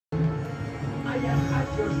am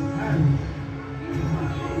at your stand.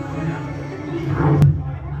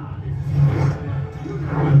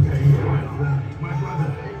 My brother,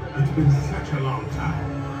 it's been such a long time.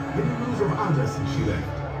 Any news of Ada since she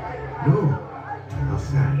left? No. How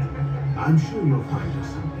sad. I'm sure you'll find her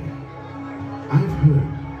someday. I've heard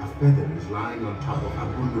a feather is lying on top of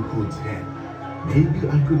Abu Nukud's head. Maybe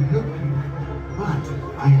I could help you. But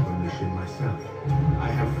I have a mission myself. I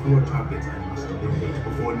have 4 targets I must eliminate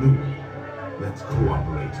before noon. Let's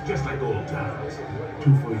cooperate, just like old times.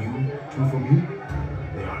 2 for you, 2 for me.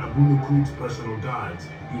 They are Abu Nukud's personal guards.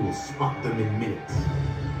 You will spot them in minutes.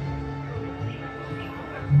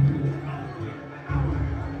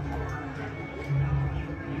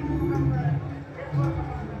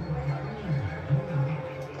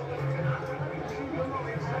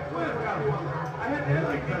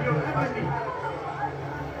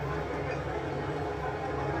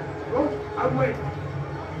 I'll wait.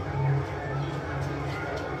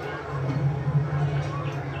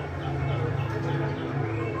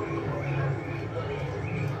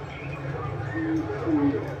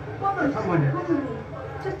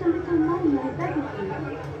 Just a little money, I beg of you.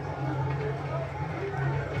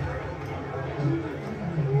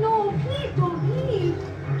 No, please don't leave.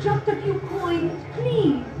 Just a few coins,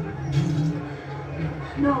 please.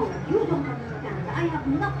 No, you don't understand. I have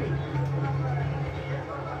nothing.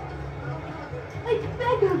 I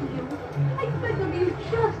beg of you,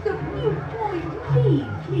 just a few coins,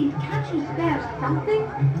 please, can't you spare something?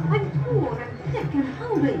 I'm poor and sick and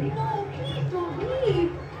hungry. No, please don't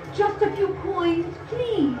leave. Just a few coins,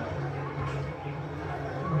 please.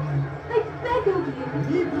 I beg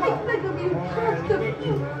of you, just a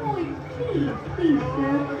few coins, please,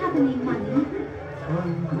 sir, have any money?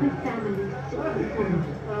 My family is sick and going to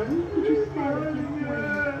earn. Would you spare a few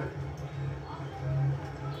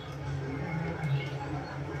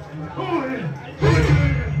coins?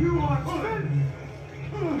 You are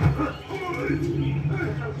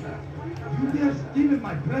You dare steal in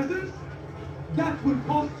my presence? That will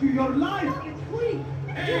cost you your life! Please,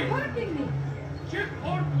 you're hurting me!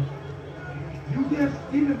 You dare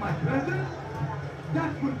steal in my presence?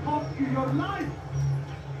 That will cost you your life!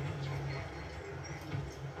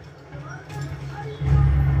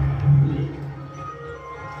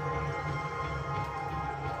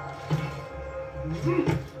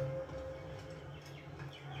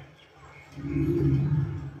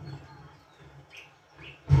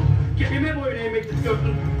 Give me boy name, make this go.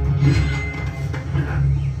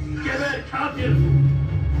 Geber katil!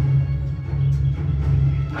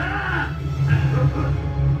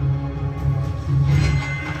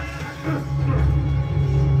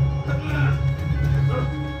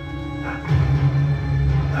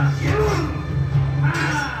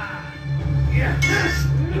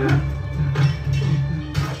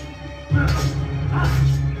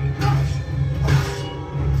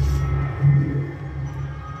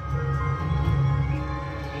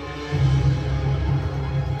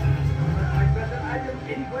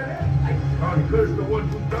 Curse the one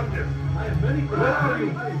who done this. I have many questions. Where are you?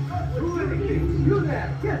 Who are the kings? You there!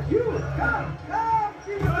 Yes, you! Come! Come!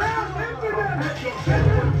 See the ground! Empty them! Get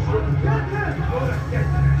them! Get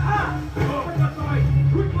them! Ah! Open the door!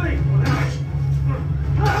 Quickly!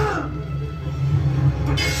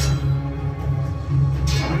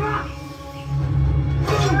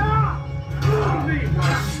 Leave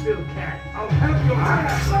while you still can. I'll have your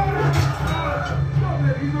ass. Stop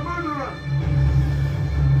it! He's a murderer!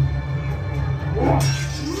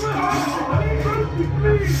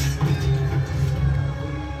 Please!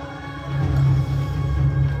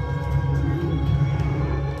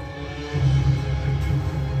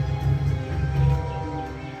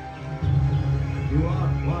 You are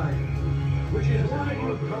wise. Which is why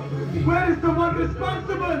you come to me. Where is the one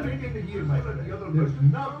responsible? There's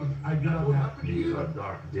nothing I do not have. These are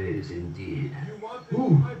dark days indeed.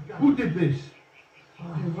 Who did this? I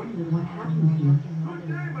wonder what happened to you. Good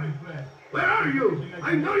day, my friend. Where are you?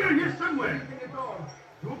 I know you're here somewhere.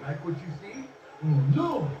 You like what you see?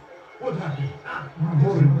 No! What happened?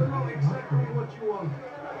 This is not exactly what you want.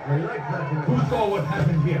 I like that. Who saw what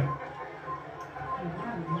happened here?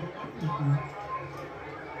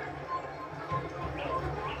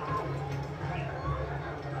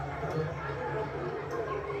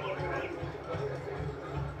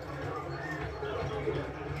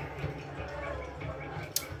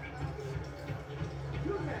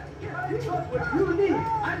 What you need?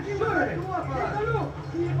 I'm sure. Take a look.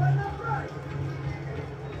 See if I'm not right.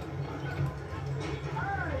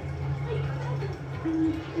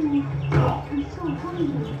 I'm so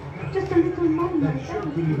hungry. Just a little money. That should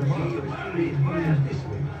be the money. This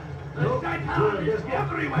way. The Shaitan is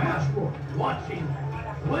everywhere, watching,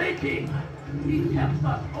 waiting. He tempts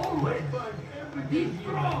us always. Be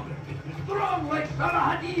strong, strong like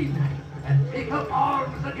Saladin, and take up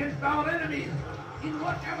arms against our enemies in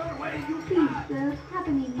whatever way you Please, can. sir, have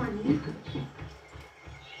any money?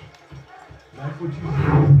 Like what you do.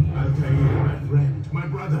 Altair, my friend, my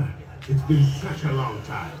brother. It's been such a long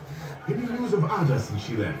time. Any news of Ada since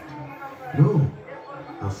she left? No.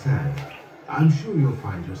 How sad. I'm sure you'll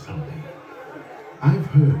find her someday. I've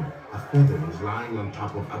heard a feather is lying on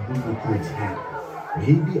top of Abu Nukur's head.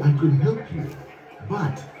 Maybe I could help you.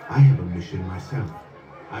 But I have a mission myself.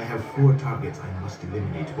 I have 4 targets I must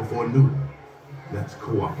eliminate before noon. Let's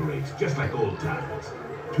cooperate, just like old times.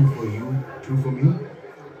 2 for you, 2 for me.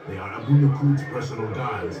 They are Abu Nukur's personal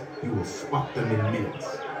guards. You will spot them in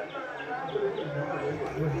minutes.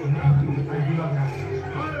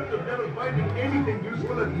 Tired of never finding anything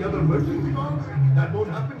useful at the other merchant stalls? That won't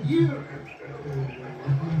happen here.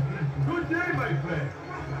 Good day, my friend.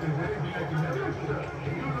 If there's anything I can help you, sir.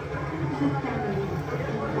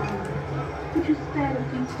 Could you spare a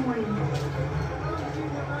few coins?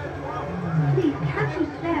 Please, can't you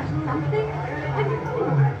spare something? I'm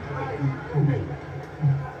poor.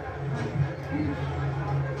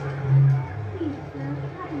 Please, sir,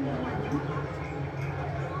 have any money?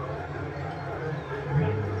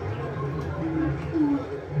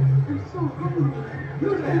 I'm so hungry. You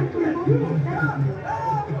there, get you! Come!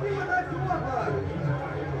 Come! See what I can offer!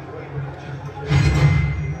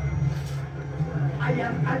 I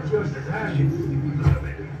am at your service.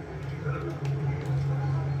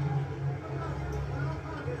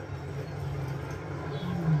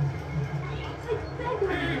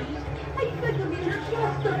 I beg of you,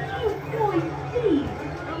 just a few coins, please.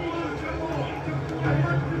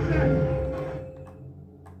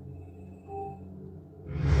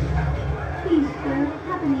 Please, sir,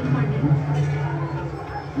 have any money?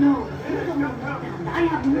 No, you don't understand. I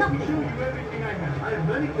have nothing. Everything I have. I have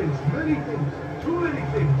many things, too many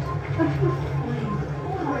things. A few coins.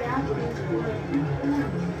 All I ask is for a few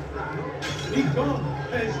coins. Be gone,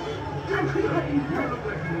 as I'm sure I can you help. look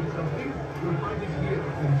like you need something. You'll find it here,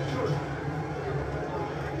 I'm sure.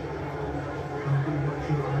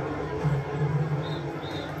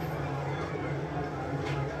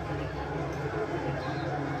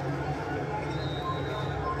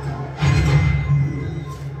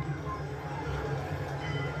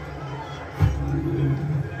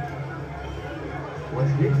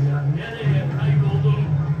 What's this? Nereye kayboldun?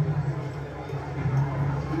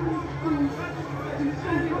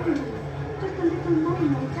 Just a little money,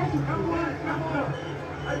 I beg of you. Come on.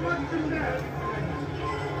 I want to there.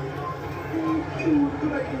 Thank you.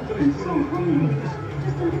 I'm so hungry.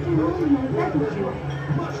 Just a little money, I beg of you.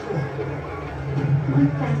 My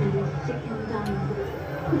family is sick and dying.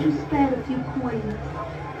 Could you spare a few coins?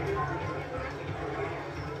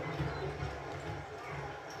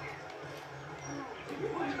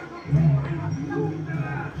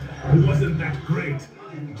 Wasn't that great?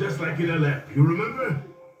 Just like in Aleppo, you remember?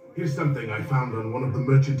 Here's something I found on one of the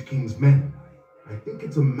Merchant King's men. I think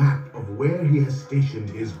it's a map of where he has stationed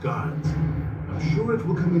his guards. I'm sure it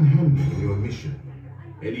will come in handy in your mission.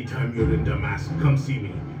 Anytime you're in Damascus, come see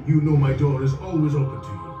me. You know my door is always open to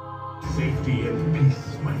you. Safety and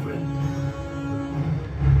peace, my friend.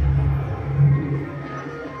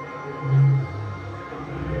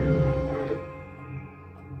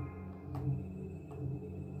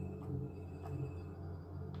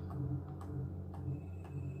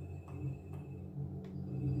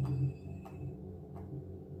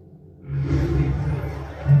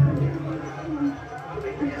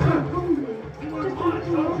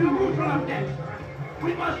 Jerusalem next.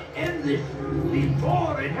 We must end this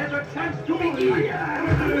before it has a chance to begin.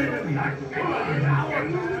 That city is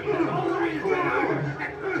ours. Always been ours.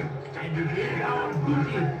 And it is our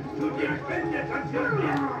duty to defend it until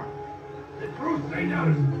death. The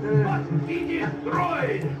Crusaders must be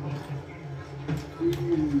destroyed.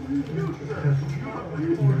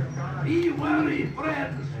 Be wary,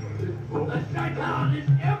 friends. The Shaitan is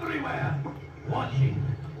everywhere, watching,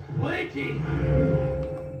 waiting.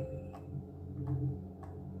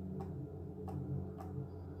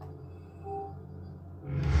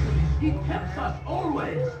 He tempts us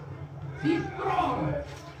always. Be strong,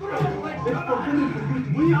 strong like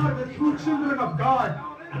Saladin. We are the true children of God.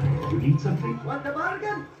 You need something? Want a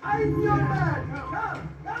bargain? I'm your man.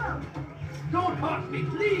 Come. Don't hurt me,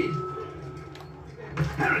 please.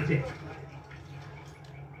 Heretic.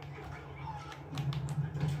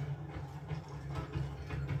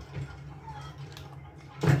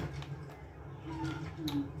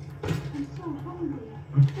 I'm so hungry.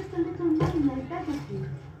 Just a little money, I beg of you.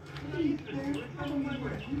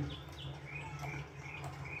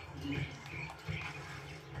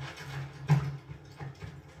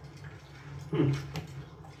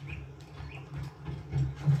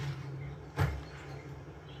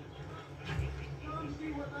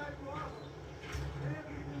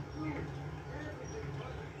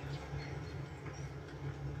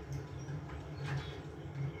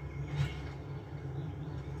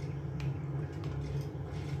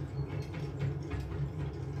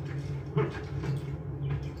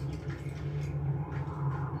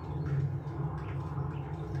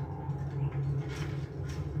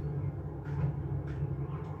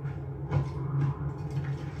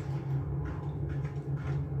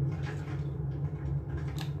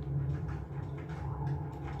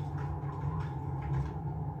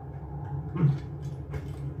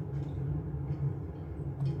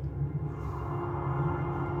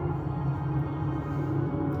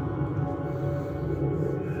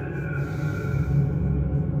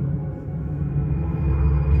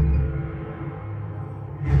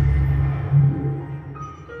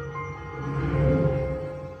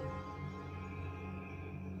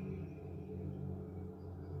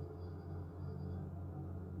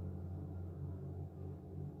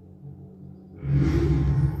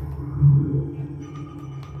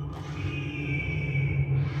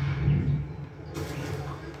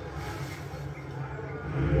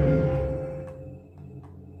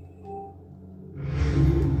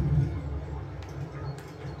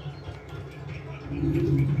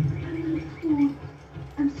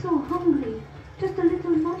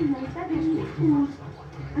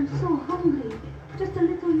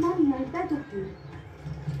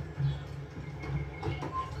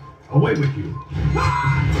 Away with you.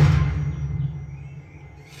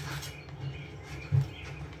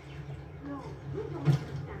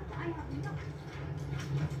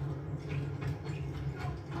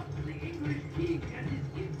 The English king and his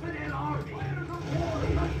infidel army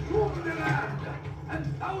has torn the land, and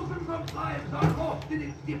thousands of lives are lost in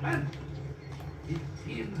its defense. It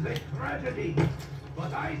seems a tragedy,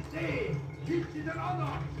 but I say this is an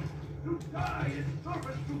honor to die in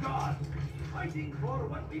service to God, fighting for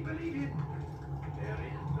what we believe in. There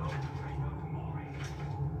is no greater glory.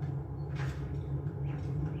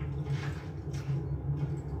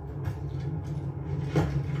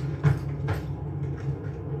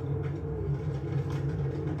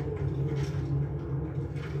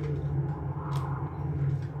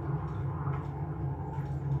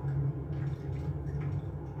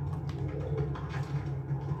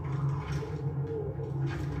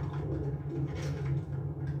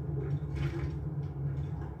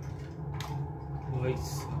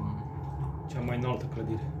 Cea mai înaltă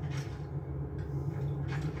clădire.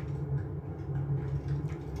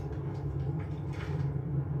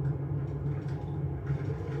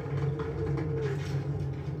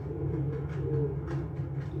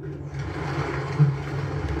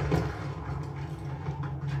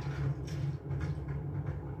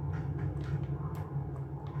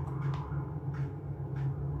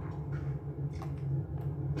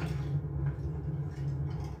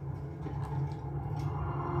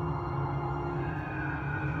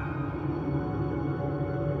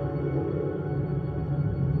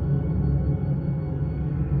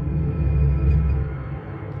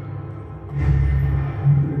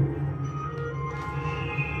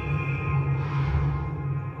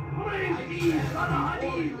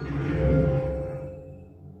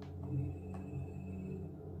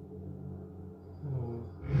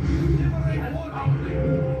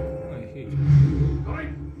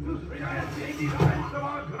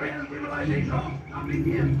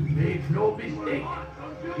 Make no mistake,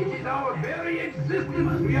 it is our very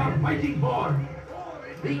existence we are fighting for.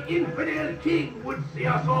 The infidel king would see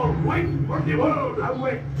us all wiped from the world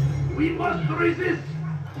away. We must resist.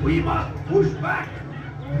 We must push back.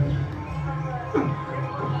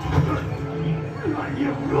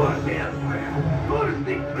 You curse him! Curse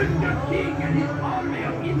the Christian king and his army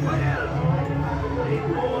of infidels! They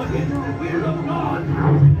go against the will of God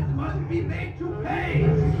and must be made to pay!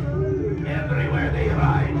 Everywhere they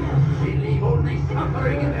ride, they leave only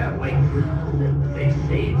suffering in their wake. They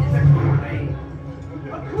say it is a crusade.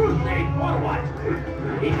 A crusade for what?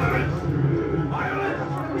 Ignorance? Violence?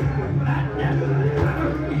 Madness?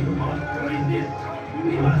 We must resist!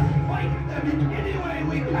 We must fight them in any way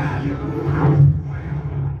we can!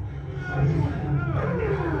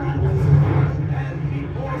 Stand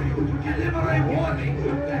before you to deliver a warning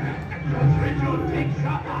to them. Should Richard take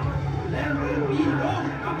Jaffa, there will be no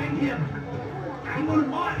stopping him. He will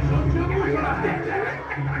march on Jerusalem.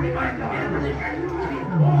 We must end this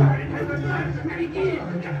before it has a chance to begin.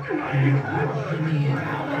 Destiny is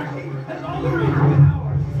ours, has always been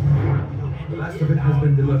ours. most of it has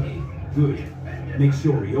been delivered. Good. Make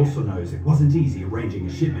sure he also knows it wasn't easy arranging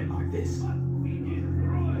a shipment like this.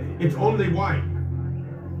 It's only wine.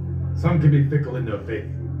 Some can be fickle in their faith.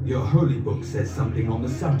 Your holy book says something on the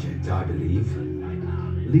subject, I believe.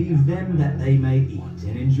 Leave them that they may eat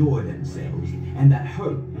and enjoy themselves, and that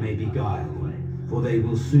hope may beguile them, for they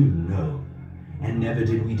will soon know. And never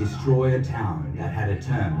did we destroy a town that had a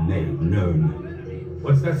term made known.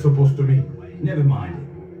 What's that supposed to mean? Never mind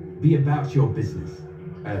it. Be about your business.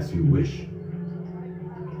 As you wish.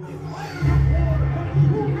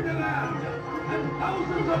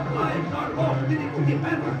 Thousands of lives are lost in its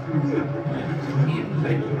defense. Seems a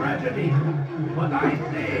tragedy, but I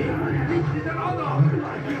say this is an honor.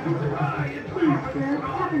 Try and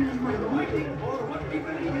fighting for what we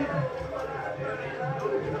believe in.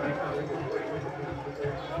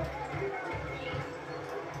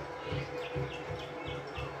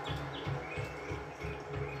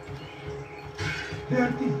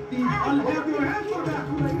 I'll have your hand for that.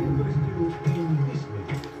 I interest you in this way.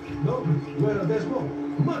 No? Well, there's more.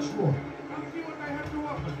 Much more. Come see what I have to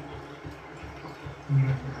offer.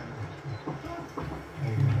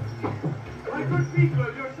 My good people,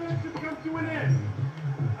 your search has come to an end.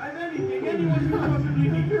 I've anything anyone could possibly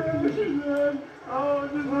need. Oh,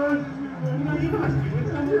 this hurts. Now you must be with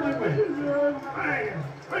some of my way.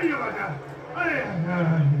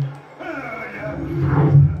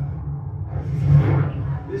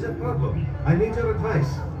 There's a problem. I need your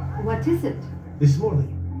advice. What is it? This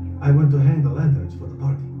morning, I went to hang the lanterns for the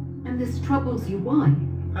party. And this troubles you why?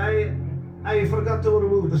 I forgot to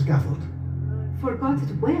remove the scaffold. Forgot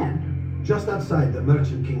it where? Just outside the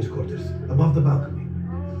Merchant King's quarters, above the balcony.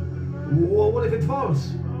 What if it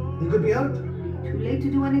falls? It could be hurt. Too late to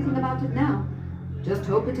do anything about it now. Just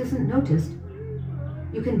hope it isn't noticed.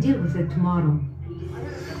 You can deal with it tomorrow.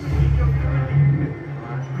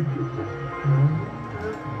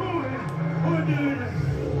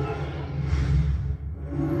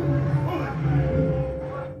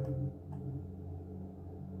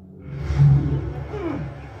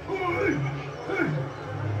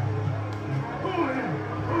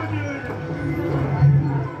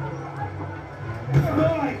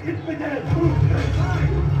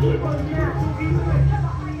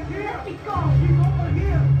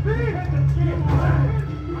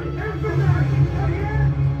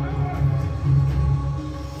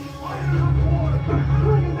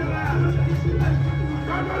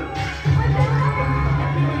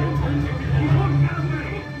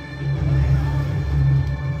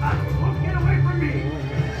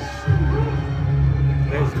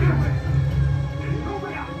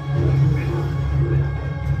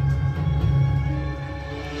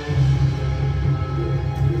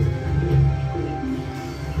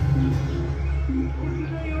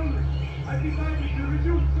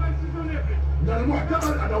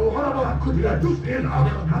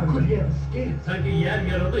 Sanki yer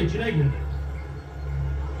yarıldı, içine girdi.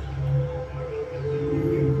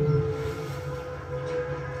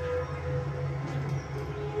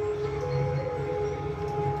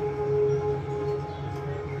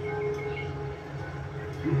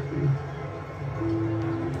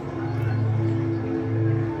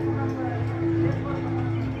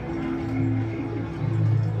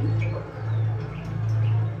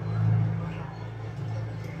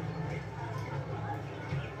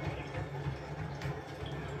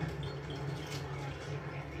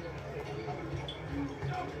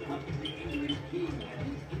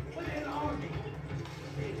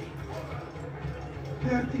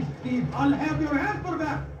 Dirty thief, I'll have your hand for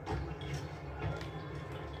that.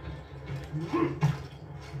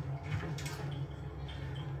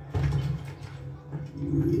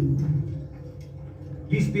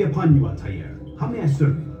 Peace be upon you, Altair. How may I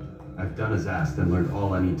serve you? I've done as asked and learned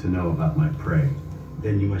all I need to know about my prey.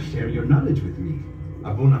 Then you must share your knowledge with me.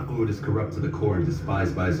 Abu Naqud is corrupt to the core and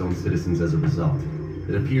despised by his own citizens as a result.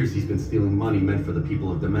 It appears he's been stealing money meant for the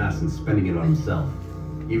people of Damascus and spending it on himself.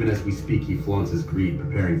 Even as we speak, he flaunts his greed,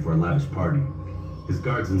 preparing for a lavish party. His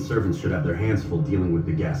guards and servants should have their hands full dealing with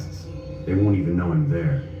the guests. They won't even know I'm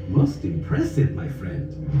there. Most impressive, my friend.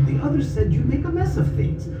 The others said you make a mess of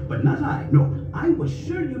things, but not I. No, I was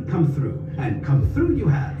sure you'd come through, and come through you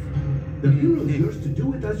have. The bureau is yours to do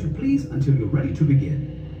with as you please until you're ready to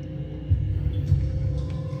begin.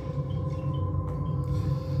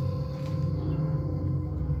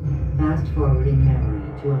 Fast forwarding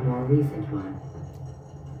memory to a more recent one.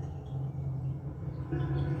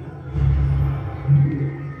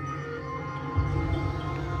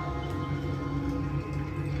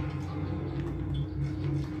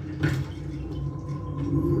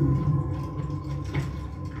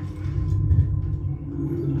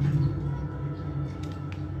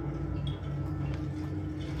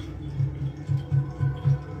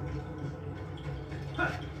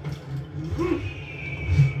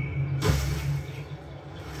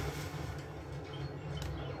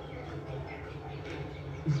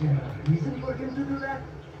 Is there a reason for him to do that?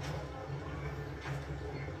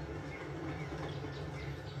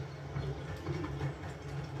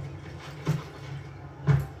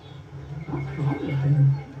 What's wrong with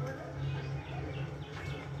him?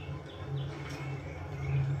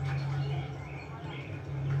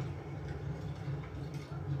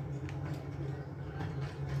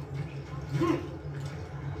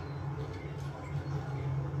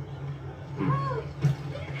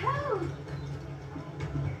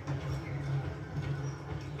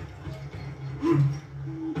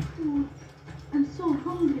 I'm so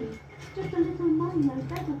hungry. Just a little money, I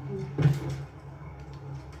beg of you.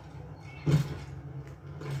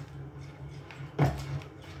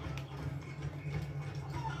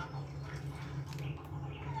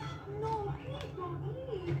 No, please don't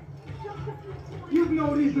leave. Just a few points. You've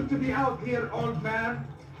no reason to be out here, old man.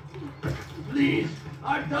 Please,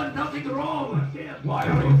 I've done nothing wrong. Why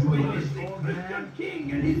are you doing this? The Christian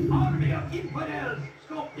king and his army of infidels.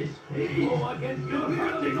 Stop this. They go against your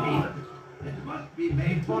hurting God. It must be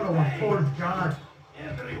made Follow to a pay. false god.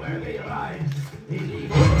 Everywhere they rise, they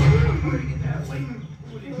leave hurting in their wake.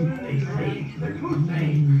 They say the truth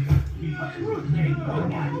name. The truth name no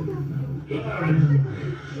one. Ignorance,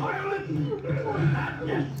 violence,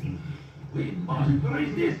 madness. We must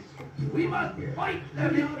resist. We must fight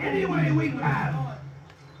them in any way we can.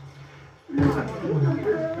 No, you don't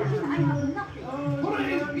understand. I have nothing.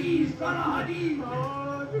 Praise be Salah Hadid.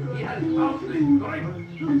 He has found the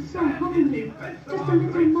strength I'm so hungry. Just a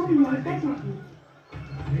little money, I beg of you.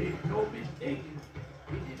 Make no mistake.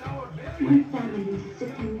 It is our very My family is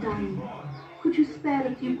sick and dying. Could you spare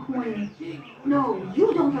a few coins? No,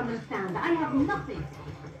 you don't understand. I have nothing.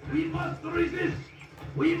 We must resist.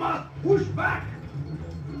 We must push back.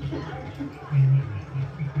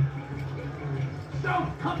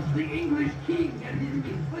 South comes the English king and his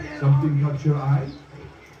infidel Something caught your eye?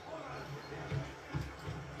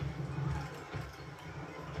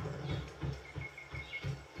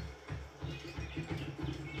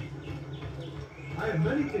 I have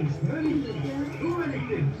many things, too many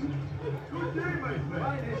things. Good day, my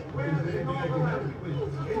friend. Is there anything I can help you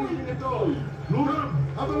with? Anything at all? Look,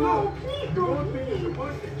 have a No, look. please You don't won't be leave.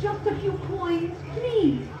 disappointed. Just a few coins,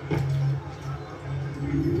 please.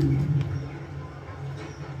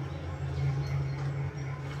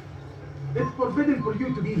 It's forbidden for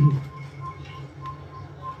you to be here.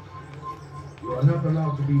 You are not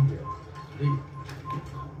allowed to be here. Leave.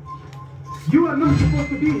 You are not supposed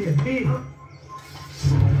to be here. Leave. You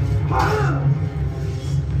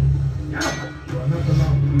are not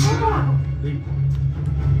allowed to be here.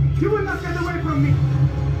 Leave. You will not get away from me.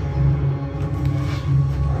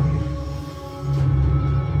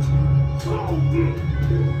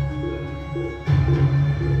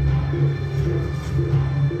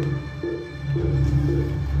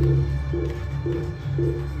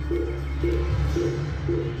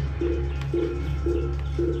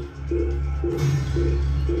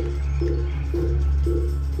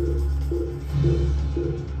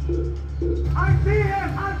 I see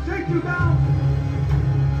him. I'll take you down.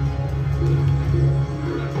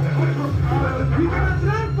 You cannot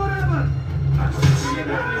run forever.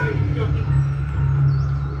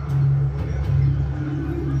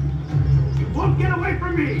 You won't get away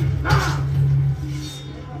from me.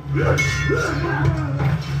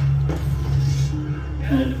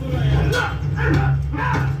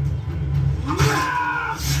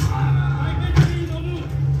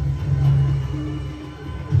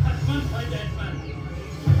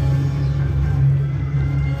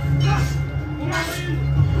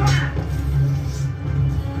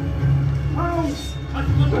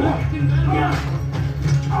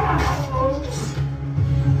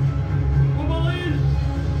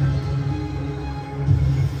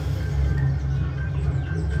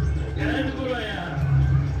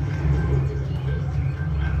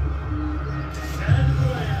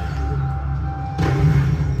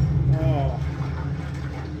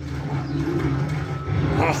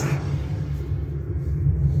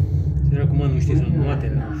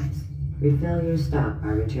 Refill your stock by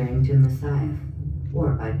returning to Messiah,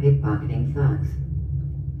 or by pickpocketing thugs.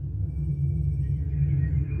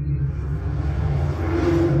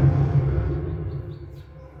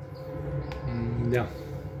 Da.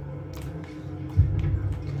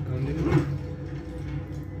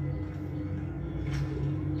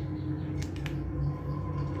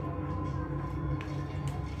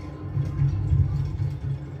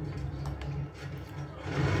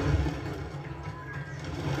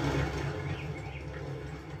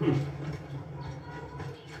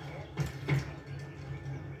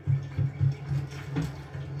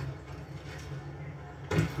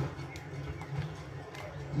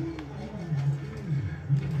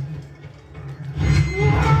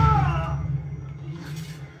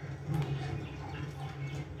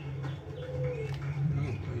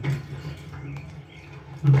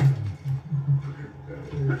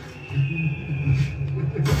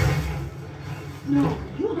 No,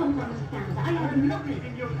 you don't understand. I have nothing.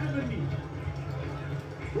 In your enemy.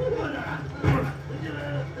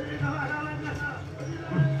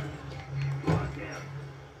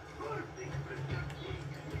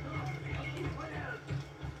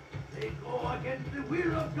 They go against the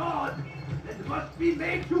will of God and must be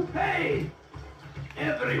made to pay.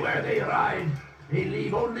 Everywhere they ride, they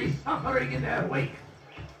leave only suffering in their wake.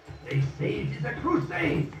 They say it is a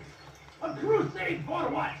crusade. A crusade for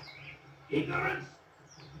what? Ignorance?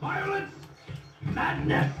 Violence?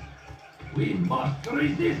 Madness? We must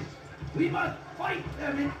resist. We must fight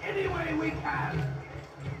them in any way we can.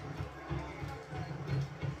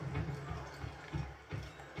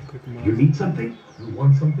 You need something? You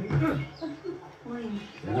want something? Fine.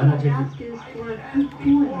 Then All I'm I taking- ask is for a I few ask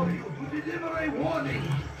before coins. you to deliver a warning.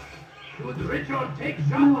 Should Richard take No,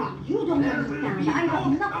 Jaffa, you don't there will understand. be I have no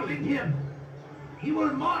nothing. stopping him. He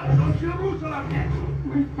will march on Jerusalem next.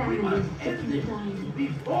 My We family must is sick end and this dying.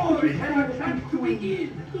 before it has a chance to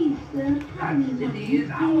begin. Please, sir, That have me city is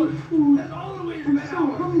nothing. ours, Food. has always I'm been so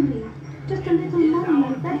ours. hungry. Just a little It is money,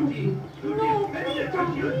 our I beg of duty you. to No, defend please it don't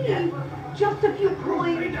until leave. death. Just a few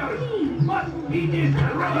coins, Crusaders please. must be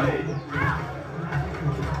destroyed.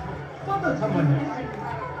 Father, someone else.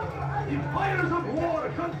 The fires of war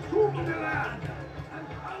consume the land, and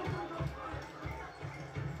thousands of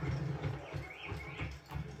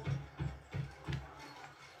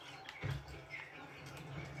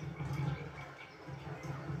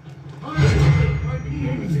Might be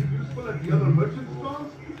anything useful at the other merchant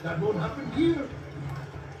stalls. That won't happen here.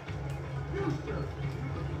 You, sir.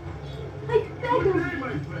 I beg of Good day, you.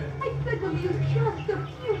 my friend. I beg of you, just a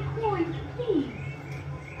few coins, please.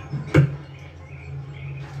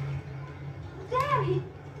 Daddy!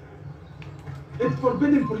 It's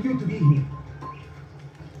forbidden for you to be here.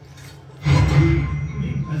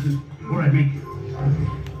 Leave, peasant, or I make you.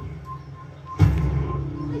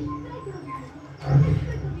 I beg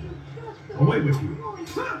of you, just a Away with you. coins,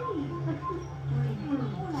 please.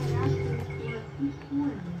 All I ask is for a few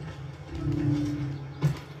coins.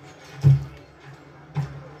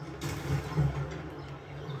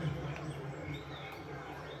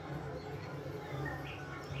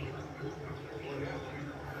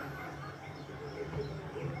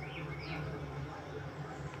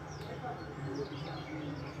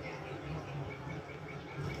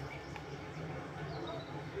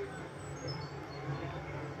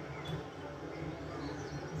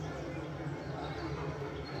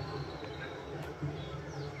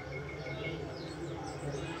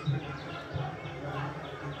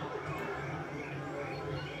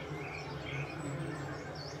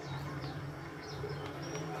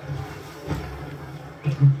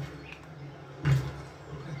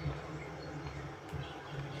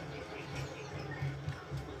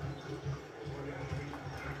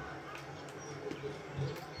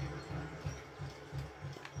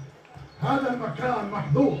 هذا المكان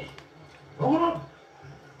محظوظ. اغرب.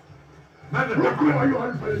 ماذا ردوا تفعل؟ أيها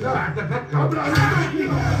الفلاح سأتذكر. قبل أن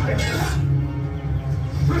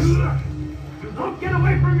Don't get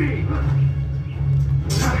away from me!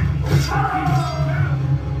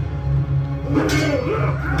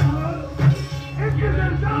 Engines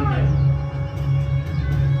and dollars!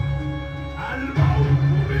 الموت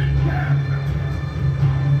بالكامل!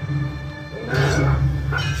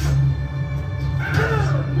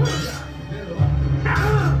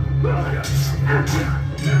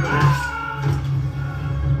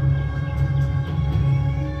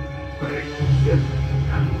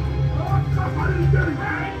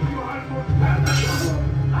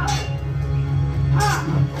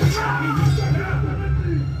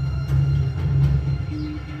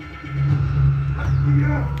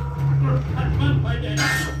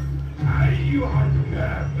 أيها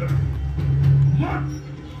الكافر مت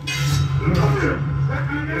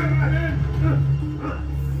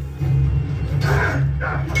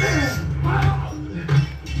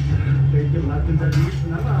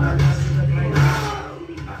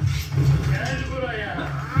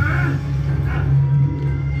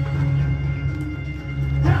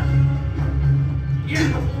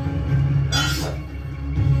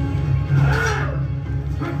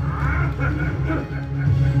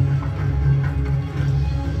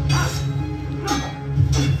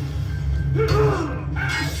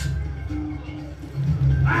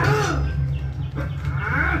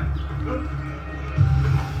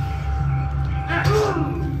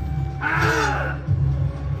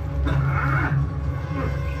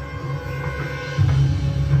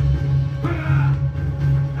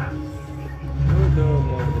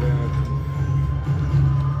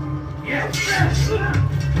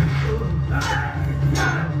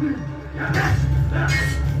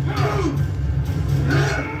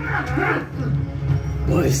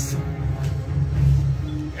Nice.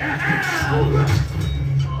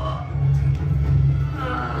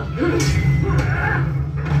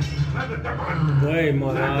 Way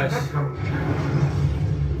more nice.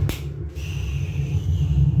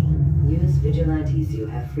 Use vigilantes you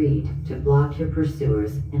have freed to block your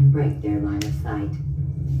pursuers and break their line of sight.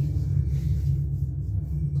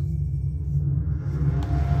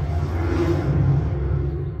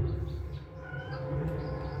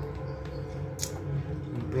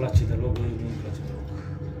 Mi place deloc, băi, nu-mi place deloc.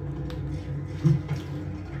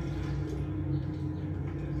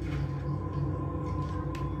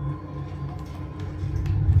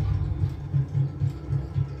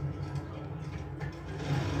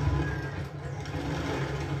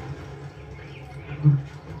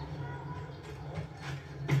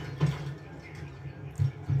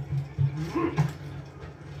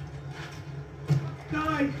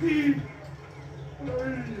 Die, thief!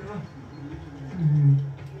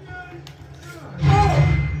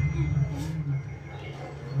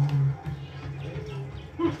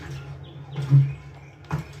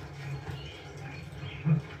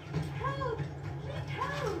 Help!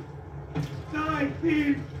 Help! Die,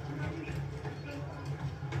 thief!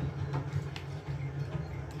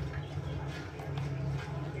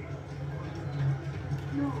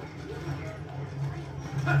 No.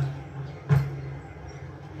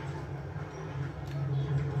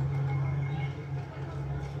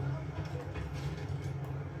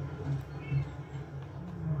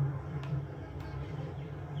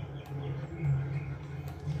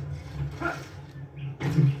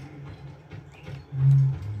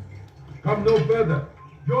 Come no further.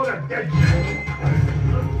 You're a dead man.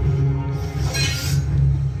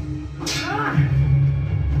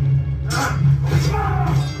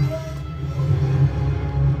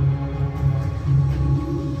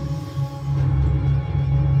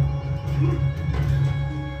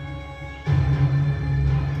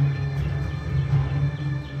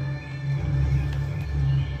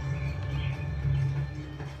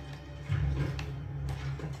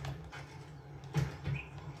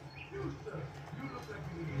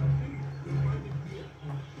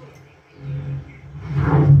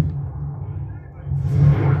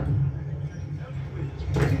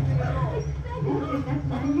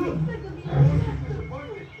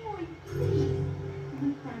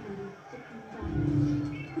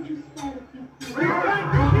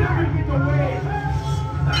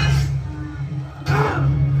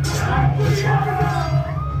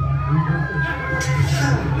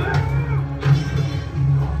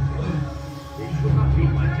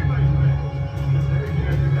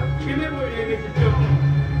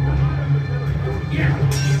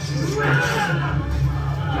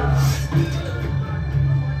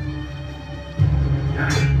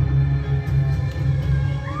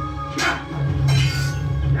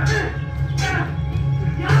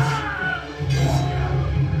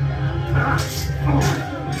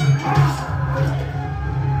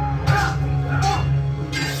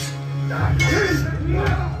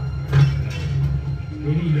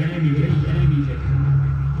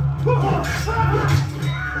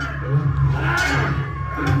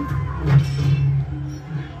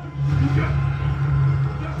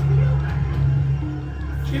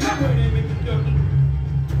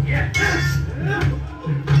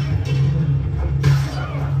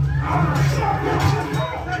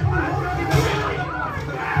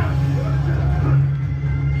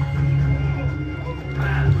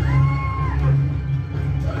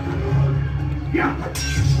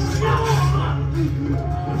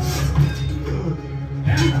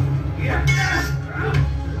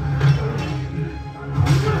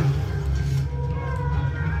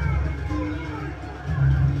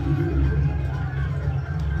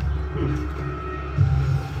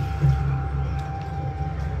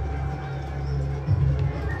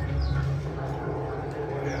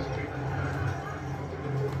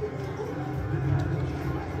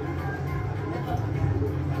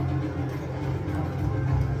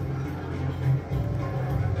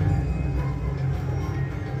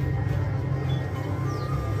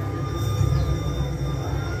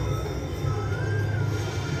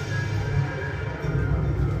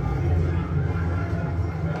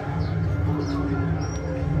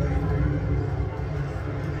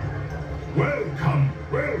 Welcome,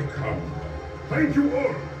 welcome. Thank you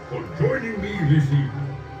all for joining me this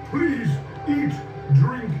evening. Please eat,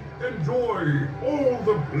 drink, enjoy all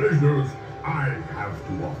the pleasures I have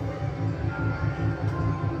to offer.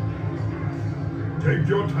 Take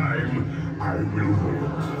your time, I will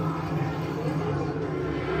wait.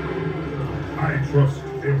 I trust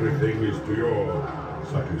everything is to your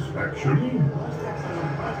satisfaction.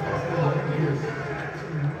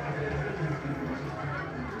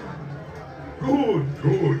 Good,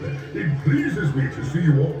 good. It pleases me to see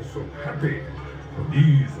you all so happy. For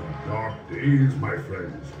these are dark days, my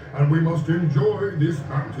friends, and we must enjoy this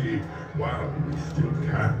bounty while we still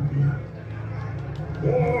can.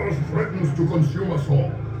 War threatens to consume us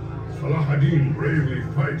all. Salah ad-Din bravely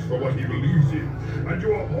fights for what he believes in, and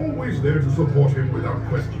you are always there to support him without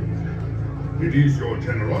question. It is your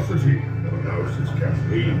generosity that allows his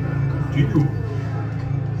campaign to continue.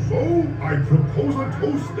 So, I propose a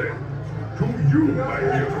toast then. To you, my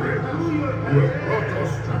dear friends, who have brought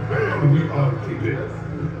us to where we are today.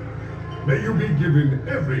 May you be given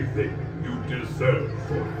everything you deserve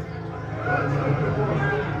for it.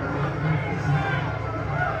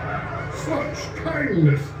 Such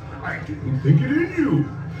kindness! I didn't think it in you.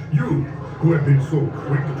 You, who have been so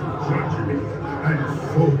quick to judge me, and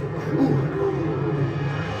so cruel.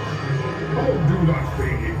 Oh, do not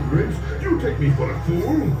feign ignorance. You take me for a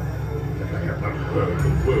fool. That I have not heard the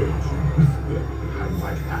words you whisper behind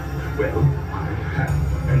my hat. Well, I have,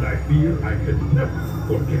 and I fear I can never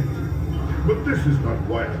forget. But this is not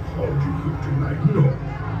why I called you here tonight. No.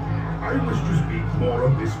 I wish to speak more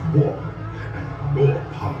of this war, and your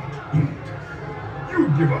part in it. You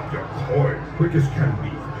give up your coin quick as can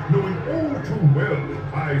be, knowing all too well it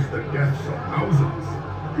buys the deaths of thousands.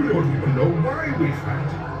 You don't even know why we fight.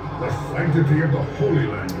 The sanctity of the Holy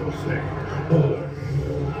Land, you'll say. Or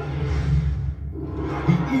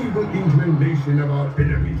the evil inclination of our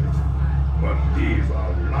enemies. But these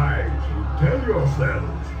are lies you tell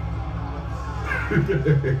yourselves.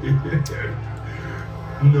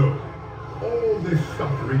 No. All this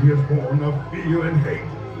suffering is born of fear and hate.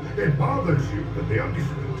 It bothers you that they are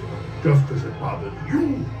different, just as it bothers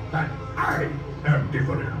you that I am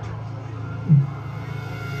different.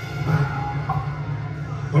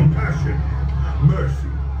 Compassion,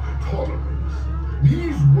 mercy, tolerance.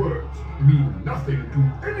 These words mean nothing to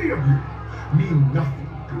any of you, mean nothing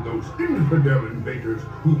to those infidel invaders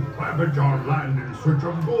who ravage our land in search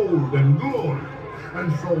of gold and glory.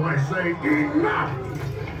 And so I say, enough!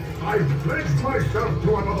 I've pledged myself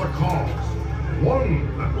to another cause.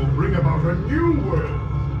 One that will bring about a new world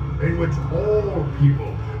in which all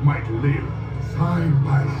people might live side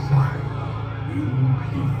by side in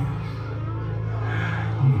peace.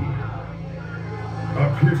 A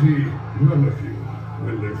pity none of you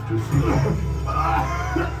will live to see.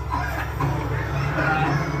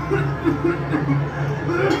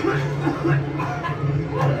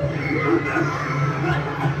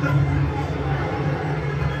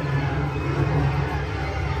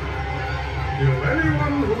 Kill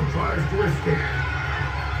anyone who tries to escape.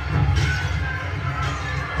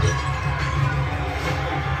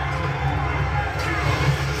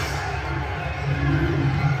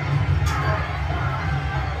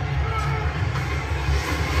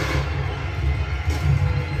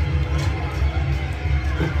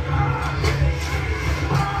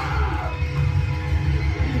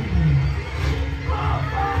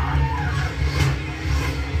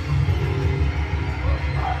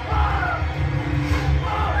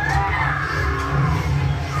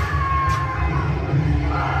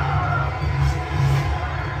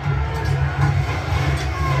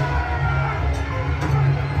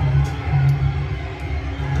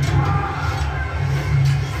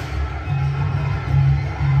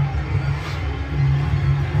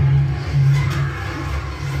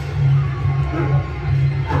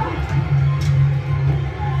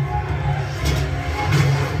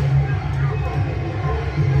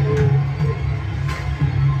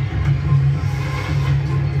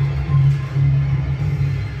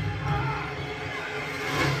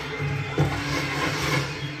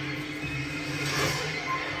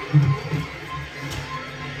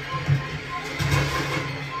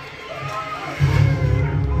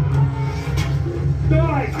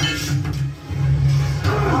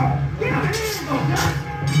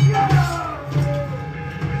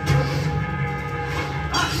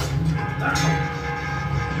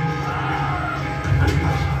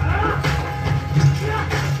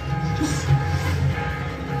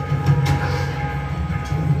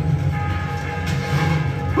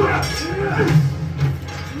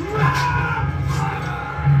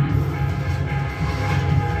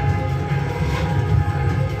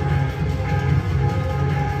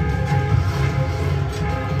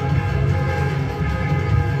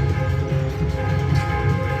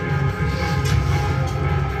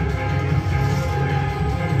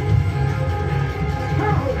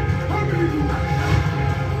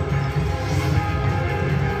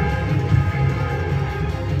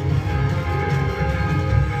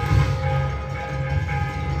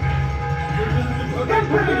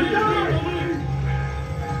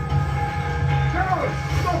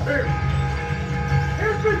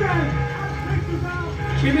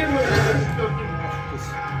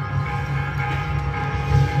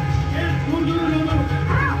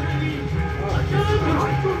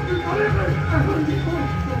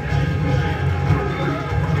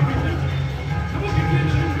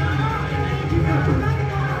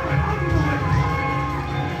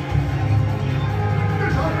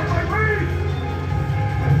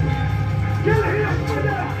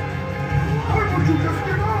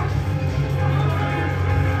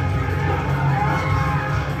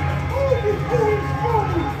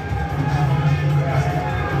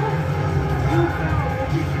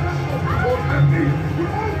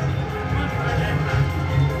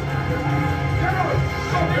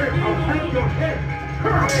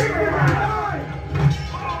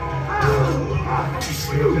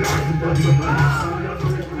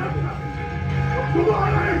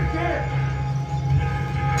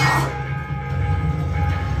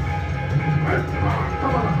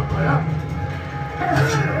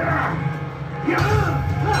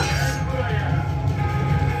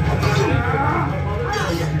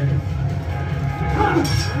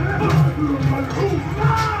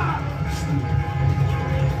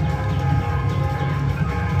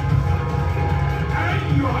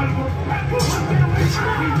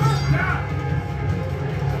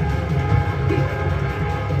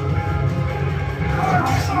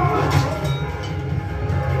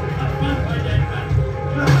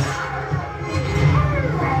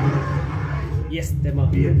 Yes, tema.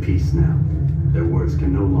 Be at peace now. Their words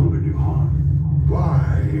can no longer do harm. Why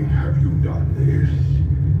have you done this?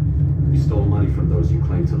 You stole money from those you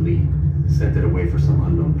claim to lead, sent it away for some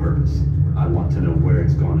unknown purpose. I want to know where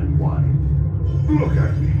it's gone and why. Look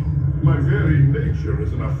at me. My very nature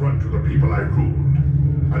is an affront to the people I ruled.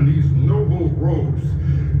 And these noble robes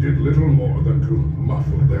did little more than to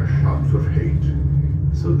muffle their shouts of hate.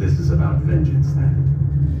 So this is about vengeance, then?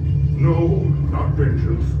 No, not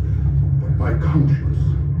vengeance, but my conscience.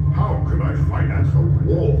 How can I finance a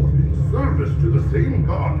war in service to the same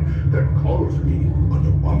God that calls me an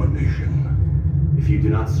abomination? If you do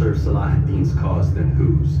not serve Salah ad-Din's cause, then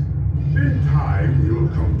whose? In time, you'll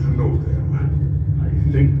come to know them.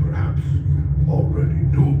 I think perhaps you already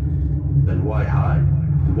do. Then why hide?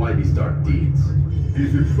 Why these dark deeds?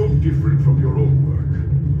 Is it so different from your own work?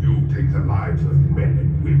 You take the lives of men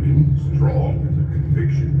and women, strong in the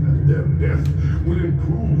conviction that their death will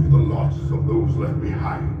improve the loss of those left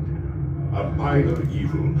behind. A minor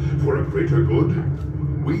evil for a greater good?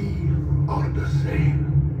 We are the same.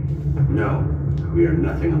 No, we are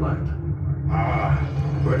nothing alike. Ah,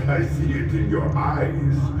 but I see it in your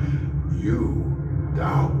eyes. You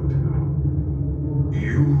doubt.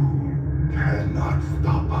 You cannot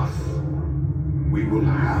stop us. We will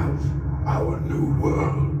have our new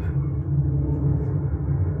world.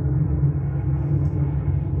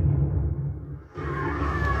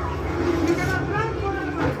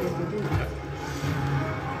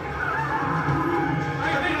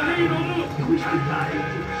 You wish to die,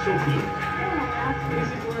 so be it.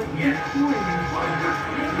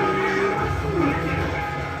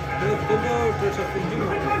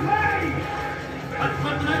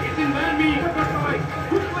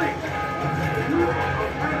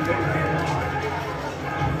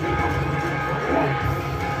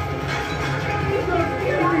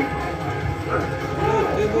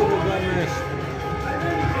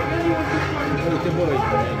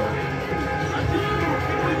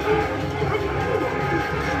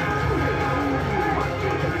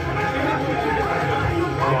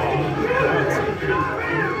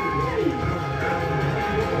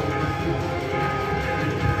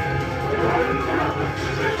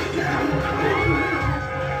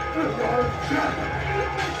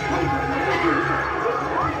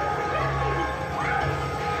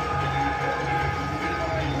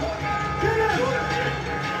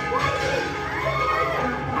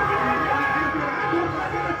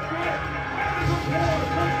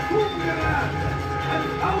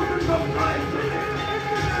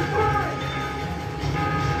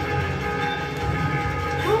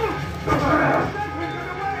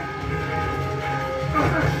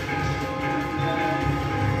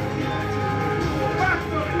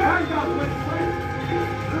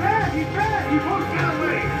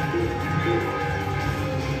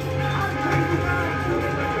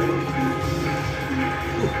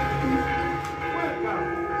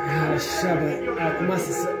 Acum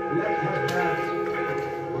să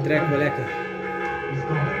treacă leacă.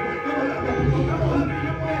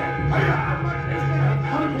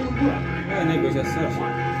 Hai, negociação.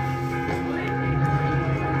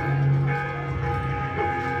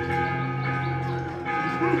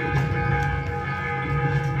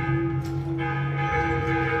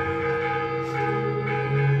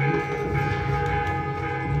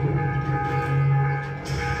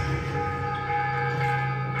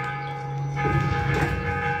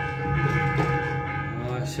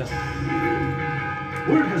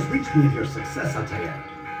 Word has reached me of your success, Atayer.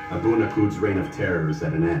 Abu Nakud's reign of terror is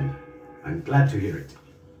at an end. I'm glad to hear it.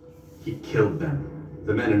 He killed them.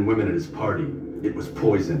 The men and women at his party. It was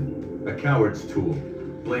poison. A coward's tool.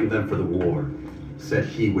 Blamed them for the war. Said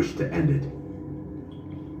he wished to end it.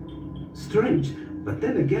 Strange, but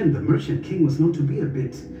then again, the merchant king was known to be a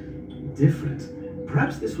bit different.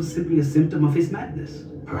 Perhaps this was simply a symptom of his madness.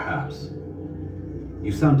 Perhaps.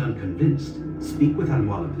 You sound unconvinced. Speak with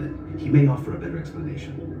Al-Mualim then. He may offer a better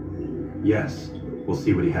explanation. Yes, we'll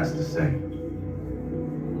see what he has to say.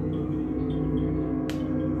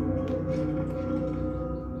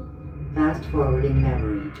 Fast-forwarding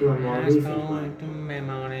memory to a more recent one.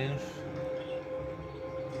 Memories.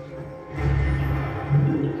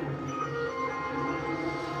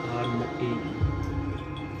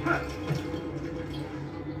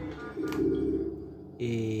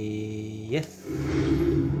 Yes.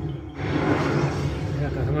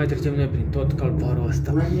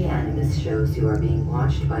 When the animus shows you are being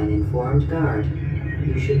watched by an informed guard,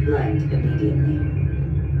 you should blend immediately.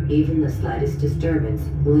 Even the slightest disturbance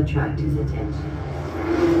will attract his attention.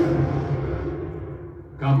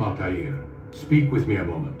 Come, Altair. Speak with me a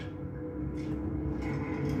moment.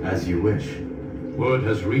 As you wish. Word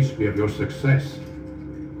has reached me of your success.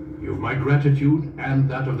 You've my gratitude and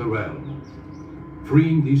that of the realm.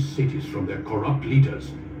 Freeing these cities from their corrupt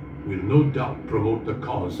leaders will no doubt promote the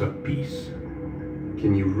cause of peace.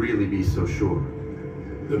 Can you really be so sure?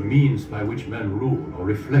 The means by which men rule are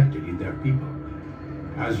reflected in their people.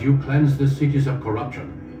 As you cleanse the cities of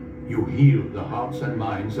corruption, you heal the hearts and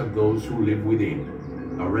minds of those who live within.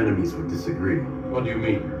 Our enemies would disagree. What do you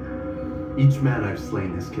mean? Each man I've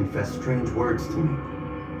slain has confessed strange words to me.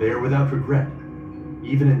 They are without regret.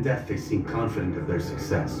 Even in death they seem confident of their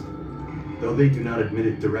success. Though they do not admit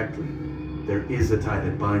it directly, there is a tie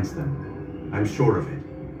that binds them. I'm sure of it.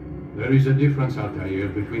 There is a difference, Altair,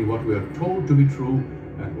 between what we are told to be true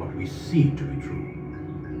and what we see to be true.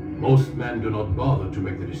 Most men do not bother to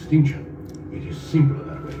make the distinction. It is simpler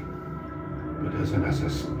that way. But as an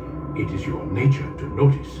assassin, it is your nature to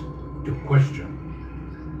notice, to question.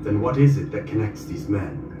 Then what is it that connects these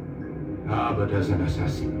men? Ah, but as an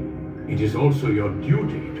assassin, it is also your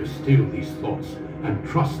duty to still these thoughts and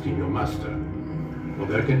trust in your master. For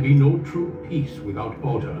there can be no true peace without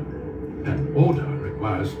order, and order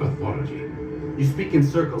requires authority. You speak in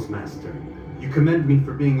circles, Master. You commend me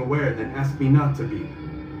for being aware, then ask me not to be.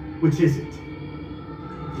 Which is it?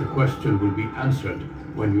 The question will be answered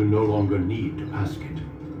when you no longer need to ask it.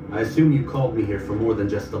 I assume you called me here for more than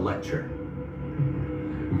just a lecture.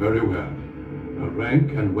 Very well. A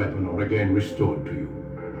rank and weapon are again restored to you.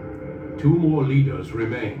 2 more leaders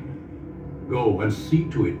remain. Go and see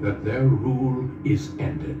to it that their rule is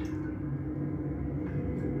ended.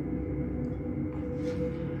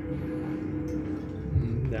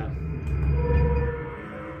 Da.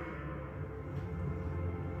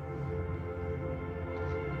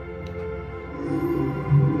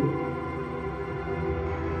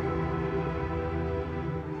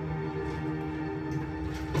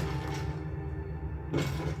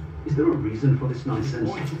 Is there a reason for this nonsense?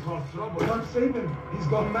 Going to cause trouble. Can't save him. He's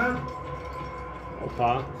gone mad.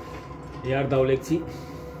 Opa. Iar dau lecții.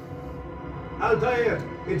 Altair,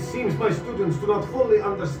 it seems my students do not fully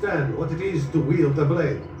understand what it is to wield the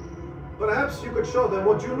blade. Perhaps you could show them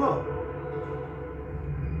what you know.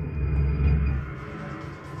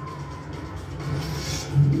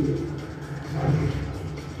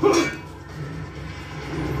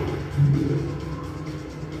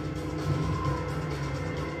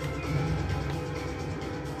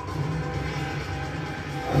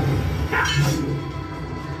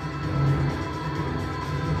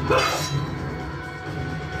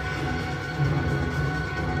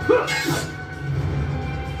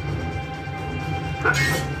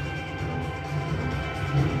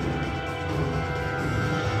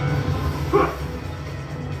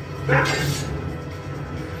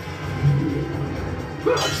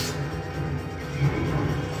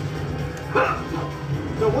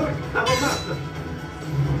 The work of a master.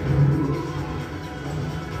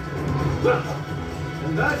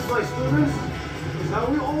 And that, my students, is how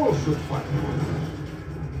we all should fight.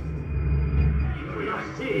 For your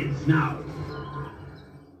sins now.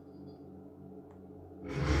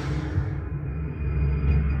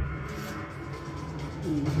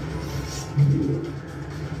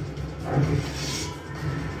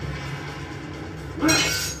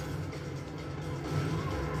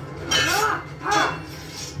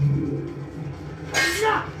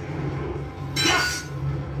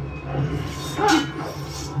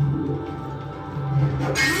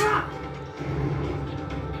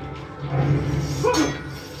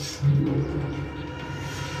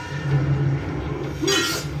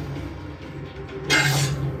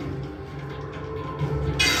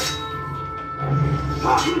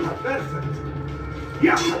 Perfect.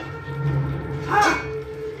 Yeah.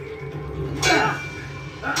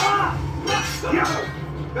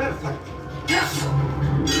 Perfect.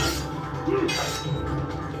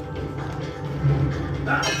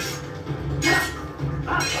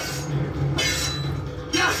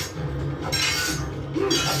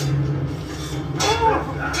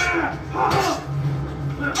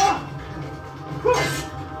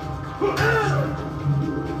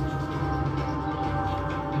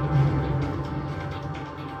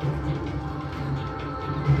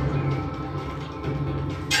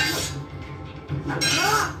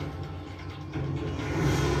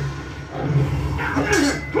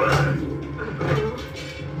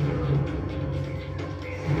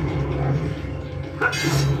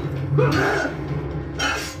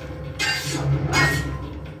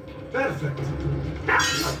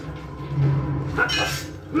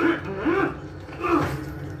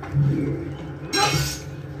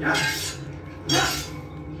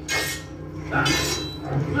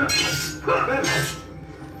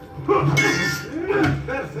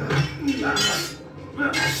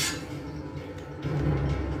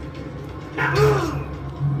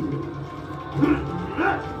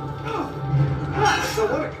 The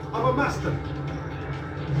work of a master.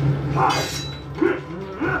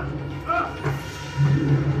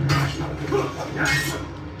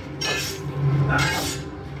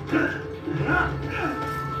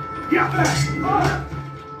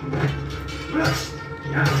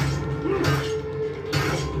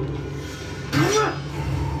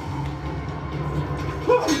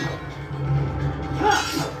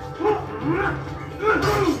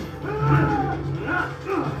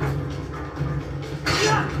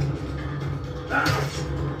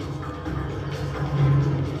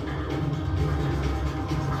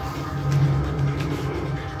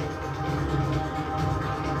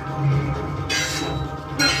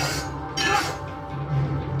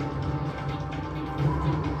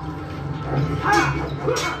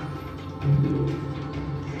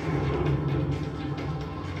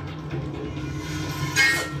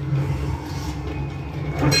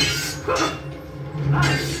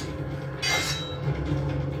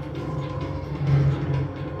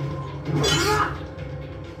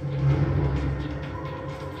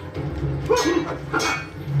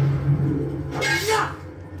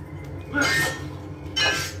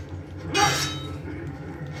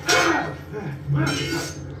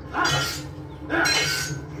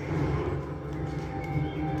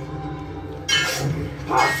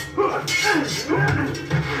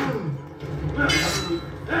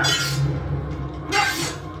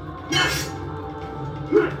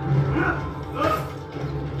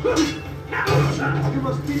 You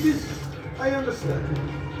must be busy. I understand.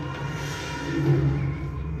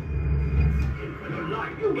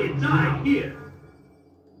 You will die here.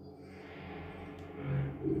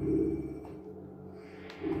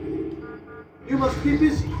 You must be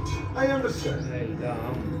busy. I understand.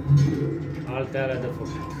 Altă are de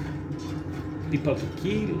făcut. People to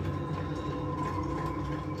kill.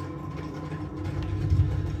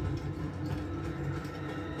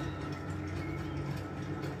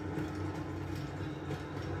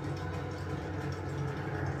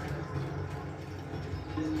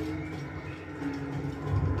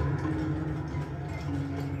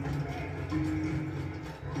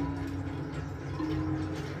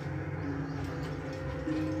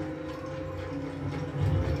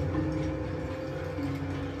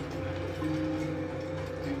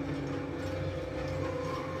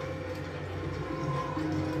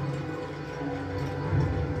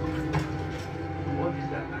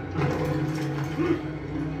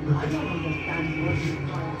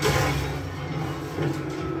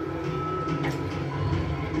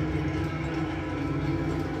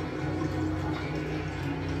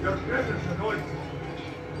 Your presence anoints me.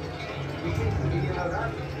 You seem to be in a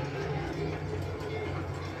rush.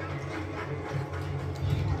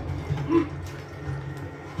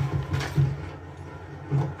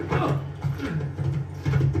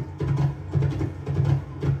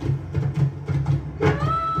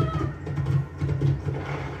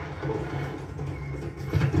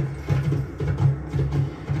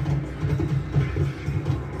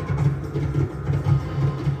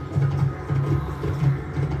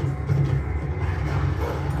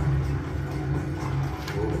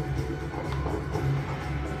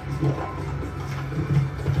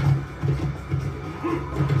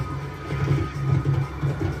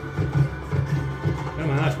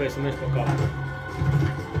 Mä HP:ssä myös koko ajan.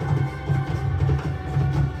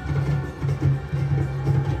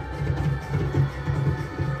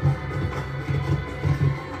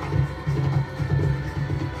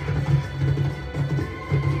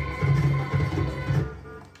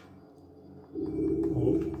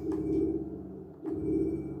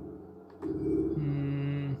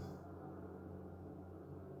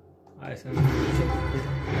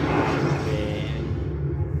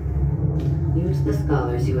 Use the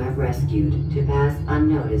scholars you have rescued to pass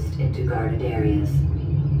unnoticed into guarded areas.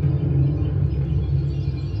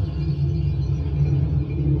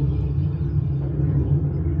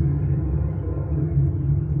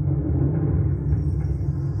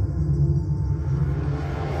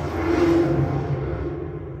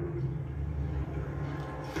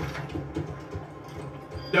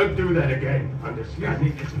 Don't do that again. Understand? I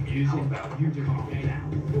think it's amusing about you to calm down.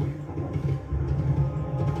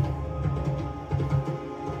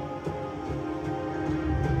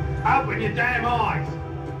 Open your damn eyes!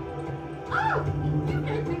 Oh! You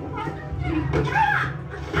made me want to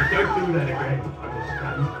Don't do that again.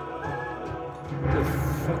 Understand?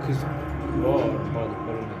 fuck is war?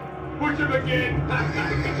 Push him again!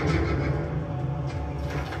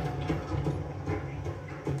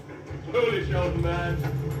 Foolish old man.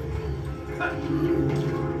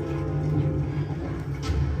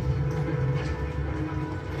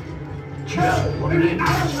 What an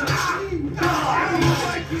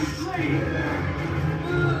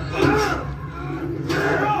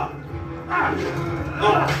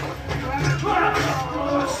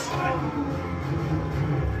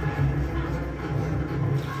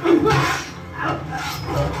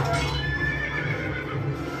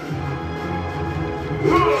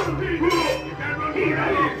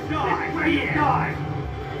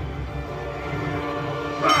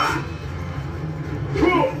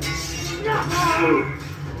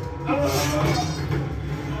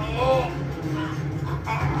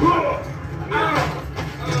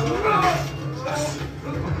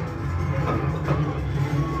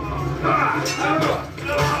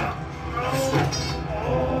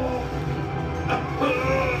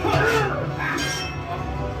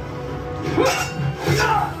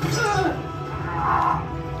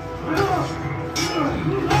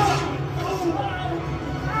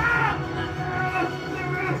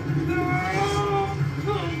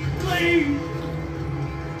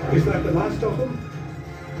Is that the last of them?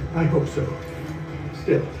 I hope so.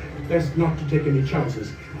 Still, best not to take any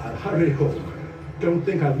chances. I'll hurry home. Don't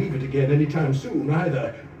think I'll leave it again anytime soon,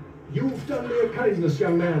 either. You've done me a kindness,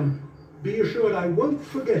 young man. Be assured I won't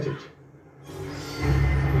forget it.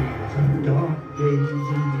 Dark days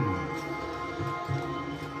indeed.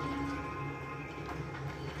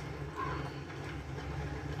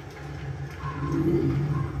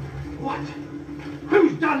 What?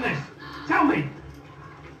 Who's done this? Tell me!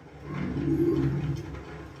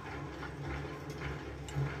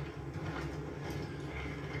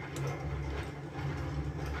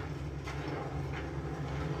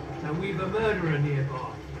 So we've a murderer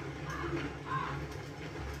nearby.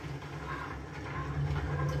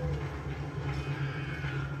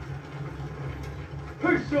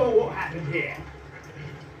 Who saw what happened here?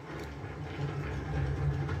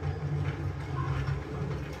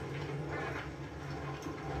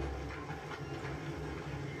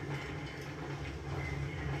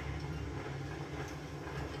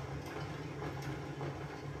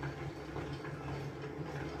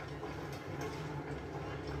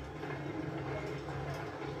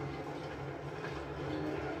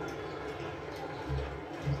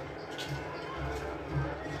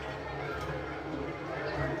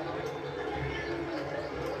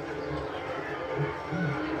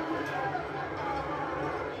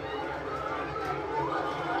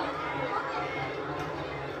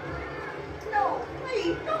 No,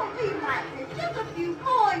 please, don't leave like this. Just a few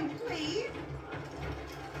coins, please.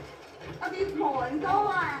 A few coins, all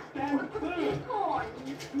right. What's a few coins?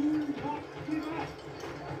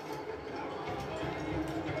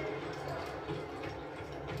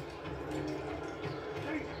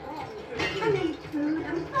 I need food.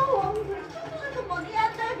 I'm so hungry. Just a little money, I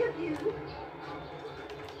beg of you.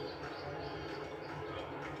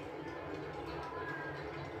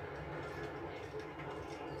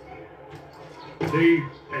 See,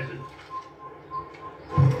 peasant.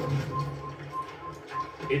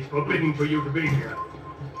 It's forbidden for you to be here.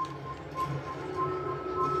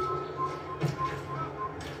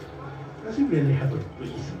 Does he really have a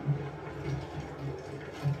reason?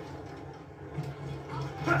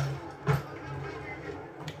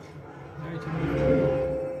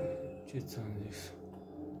 Ce ți-am zis?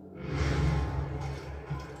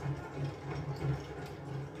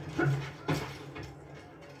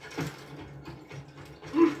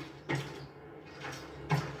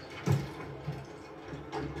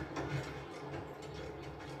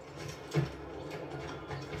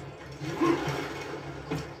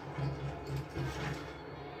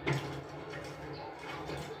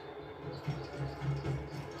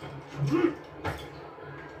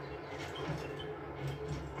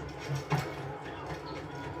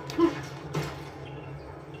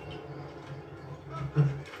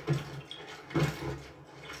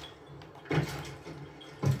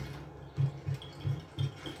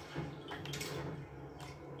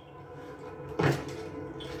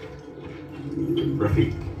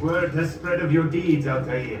 Rafiq, Word has spread of your deeds,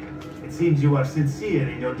 Altair. It seems you are sincere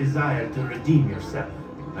in your desire to redeem yourself.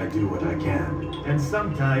 I do what I can. And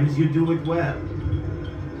sometimes you do it well.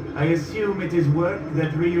 I assume it is work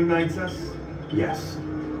that reunites us? Yes.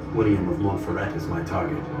 William of Montferrat is my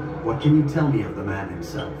target. What can you tell me of the man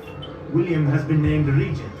himself? William has been named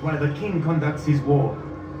regent while the king conducts his war.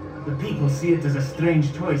 The people see it as a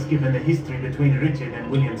strange choice given the history between Richard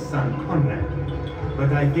and William's son Conrad.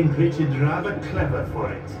 but I think Richard rather clever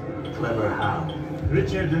for it. Clever how?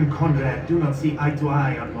 Richard and Conrad do not see eye to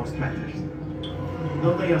eye on most matters.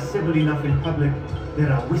 Though they are civil enough in public,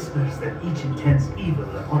 there are whispers that each intends evil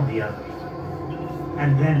upon the other.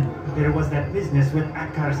 And then there was that business with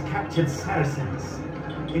Akkar's captured Saracens.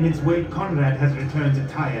 In its wake, Conrad has returned to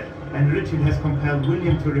Tyre, and Richard has compelled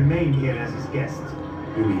William to remain here as his guest.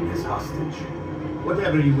 You mean his hostage?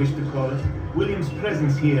 Whatever you wish to call it, William's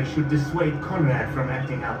presence here should dissuade Conrad from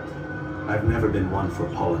acting out. I've never been one for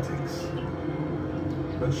politics.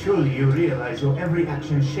 But surely you realize your every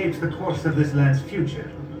action shapes the course of this land's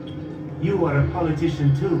future. You are a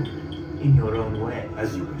politician too, in your own way.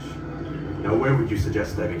 As you wish. Now where would you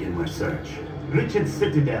suggest I begin my search? Richard's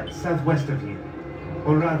Citadel, southwest of here.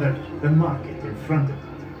 Or rather, the market in front of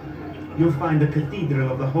it. You'll find the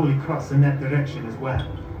Cathedral of the Holy Cross in that direction as well.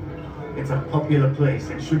 It's a popular place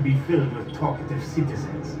and should be filled with talkative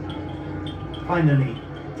citizens. Finally,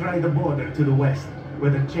 try the border to the west,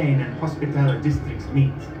 where the Chain and Hospitaller districts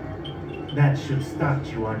meet. That should start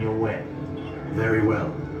you on your way. Very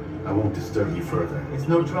well. I won't disturb you further. It's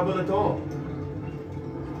no trouble at all.